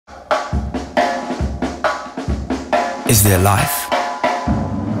Is there life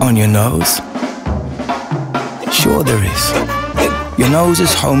on your nose? Sure there is. Your nose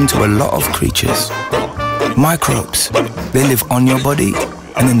is home to a lot of creatures. Microbes. They live on your body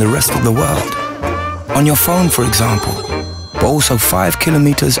and in the rest of the world. On your phone, for example, but also 5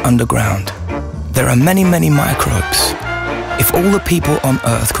 kilometers underground. There are many, many microbes. If all the people on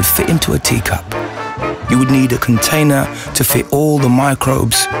Earth could fit into a teacup, you would need a container to fit all the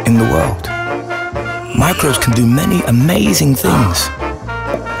microbes in the world. Microbes can do many amazing things.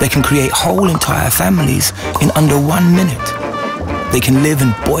 They can create whole entire families in under 1 minute. They can live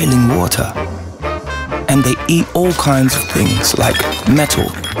in boiling water. And they eat all kinds of things like metal,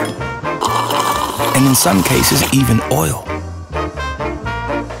 and in some cases even oil.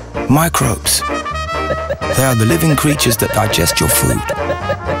 Microbes. They are the living creatures that digest your food.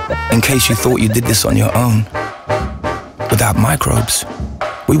 In case you thought you did this on your own. Without microbes,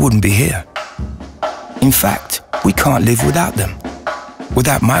 we wouldn't be here. In fact, we can't live without them.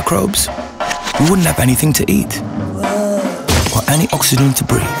 Without microbes, we wouldn't have anything to eat or any oxygen to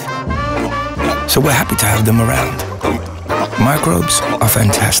breathe. So we're happy to have them around. Microbes are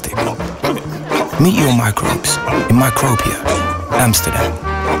fantastic. Meet your microbes in Micropia, Amsterdam.